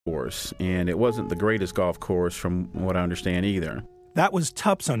course, and it wasn't the greatest golf course from what I understand either. That was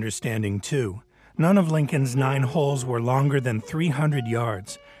Tupp's understanding, too. None of Lincoln's 9 holes were longer than 300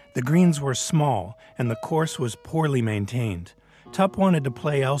 yards. The greens were small, and the course was poorly maintained. Tupp wanted to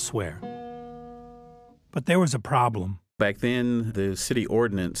play elsewhere. But there was a problem. Back then, the city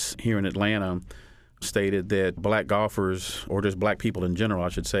ordinance here in Atlanta stated that black golfers, or just black people in general, I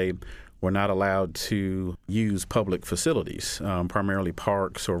should say, were not allowed to use public facilities, primarily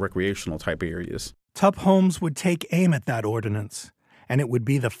parks or recreational type areas. Tupp Holmes would take aim at that ordinance, and it would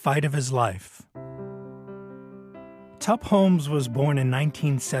be the fight of his life. Tupp Holmes was born in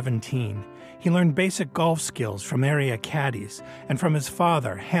 1917. He learned basic golf skills from area caddies and from his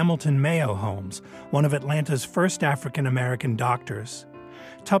father, Hamilton Mayo Holmes, one of Atlanta's first African-American doctors.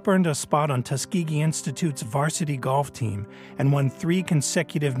 Tupp earned a spot on Tuskegee Institute's varsity golf team and won 3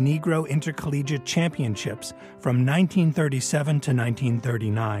 consecutive Negro Intercollegiate Championships from 1937 to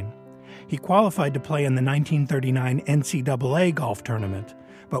 1939. He qualified to play in the 1939 NCAA golf tournament,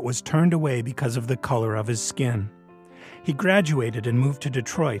 but was turned away because of the color of his skin. He graduated and moved to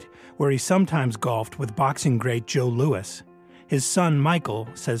Detroit, where he sometimes golfed with boxing great Joe Louis. His son, Michael,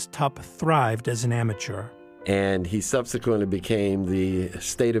 says Tupp thrived as an amateur. And he subsequently became the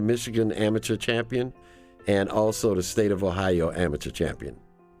state of Michigan amateur champion and also the state of Ohio amateur champion.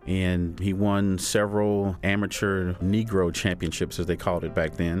 And he won several amateur Negro championships, as they called it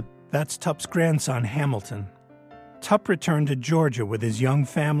back then. That's Tupp's grandson, Hamilton. Tupp returned to Georgia with his young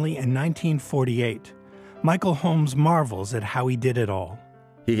family in 1948. Michael Holmes marvels at how he did it all.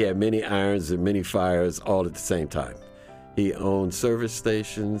 He had many irons and many fires all at the same time. He owned service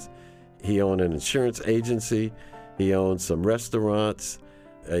stations. He owned an insurance agency. He owned some restaurants,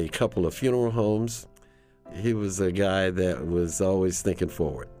 a couple of funeral homes. He was a guy that was always thinking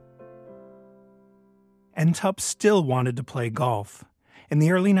forward. And Tupp still wanted to play golf. In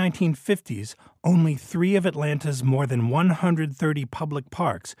the early 1950s, only 3 of Atlanta's more than 130 public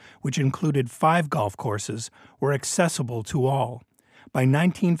parks, which included 5 golf courses, were accessible to all. By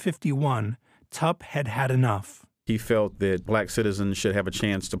 1951, Tupp had had enough. He felt that black citizens should have a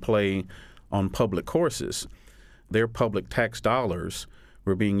chance to play on public courses. Their public tax dollars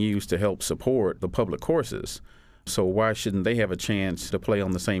were being used to help support the public courses. So why shouldn't they have a chance to play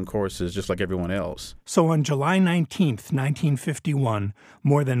on the same courses just like everyone else? So on July 19, 1951,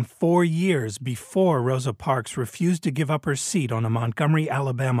 more than 4 years before Rosa Parks refused to give up her seat on a Montgomery,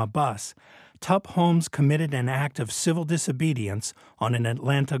 Alabama bus, Tupp Holmes committed an act of civil disobedience on an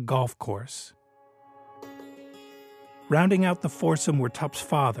Atlanta golf course. Rounding out the foursome were Tupp's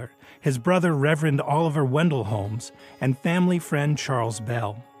father, his brother Reverend Oliver Wendell Holmes, and family friend Charles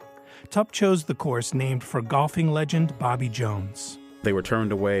Bell. Tupp chose the course named for golfing legend Bobby Jones. They were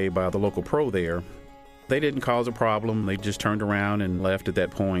turned away by the local pro there. They didn't cause a problem. They just turned around and left at that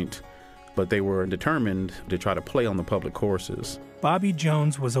point. But they were determined to try to play on the public courses. Bobby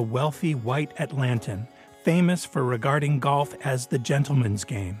Jones was a wealthy white Atlantan, famous for regarding golf as the gentleman's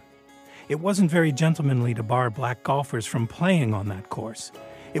game. It wasn't very gentlemanly to bar black golfers from playing on that course.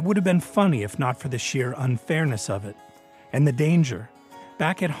 It would have been funny if not for the sheer unfairness of it. And the danger.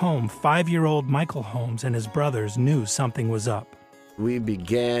 Back at home, 5-year-old Michael Holmes and his brothers knew something was up. We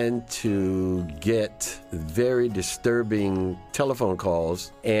began to get very disturbing telephone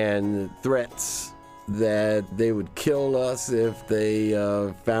calls and threats that they would kill us if they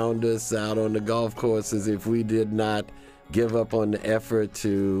found us out on the golf courses if we did not give up on the effort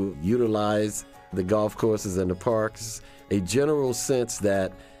to utilize the golf courses and the parks. A general sense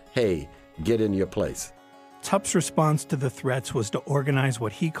that, hey, get in your place. Tupp's response to the threats was to organize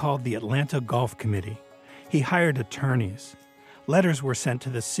what he called the Atlanta Golf Committee. He hired attorneys. Letters were sent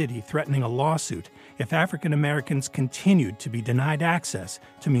to the city threatening a lawsuit if African Americans continued to be denied access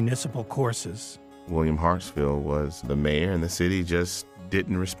to municipal courses. William Hartsfield was the mayor, and the city just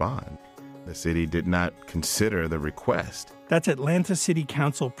didn't respond. The city did not consider the request. That's Atlanta City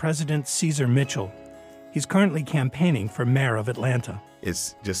Council President Caesar Mitchell. He's currently campaigning for mayor of Atlanta.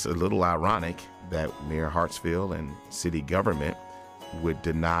 It's just a little ironic that Mayor Hartsfield and city government would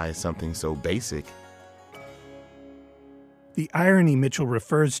deny something so basic. The irony Mitchell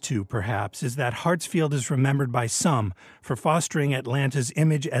refers to, perhaps, is that Hartsfield is remembered by some for fostering Atlanta's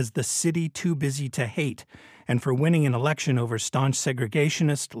image as the city too busy to hate, and for winning an election over staunch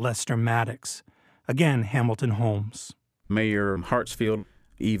segregationist Lester Maddox. Again, Hamilton Holmes. Mayor Hartsfield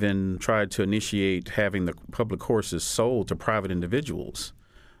even tried to initiate having the public courses sold to private individuals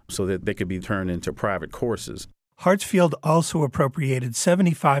so that they could be turned into private courses. Hartsfield also appropriated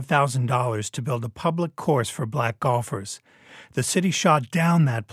 $75,000 to build a public course for black golfers. The city shot down that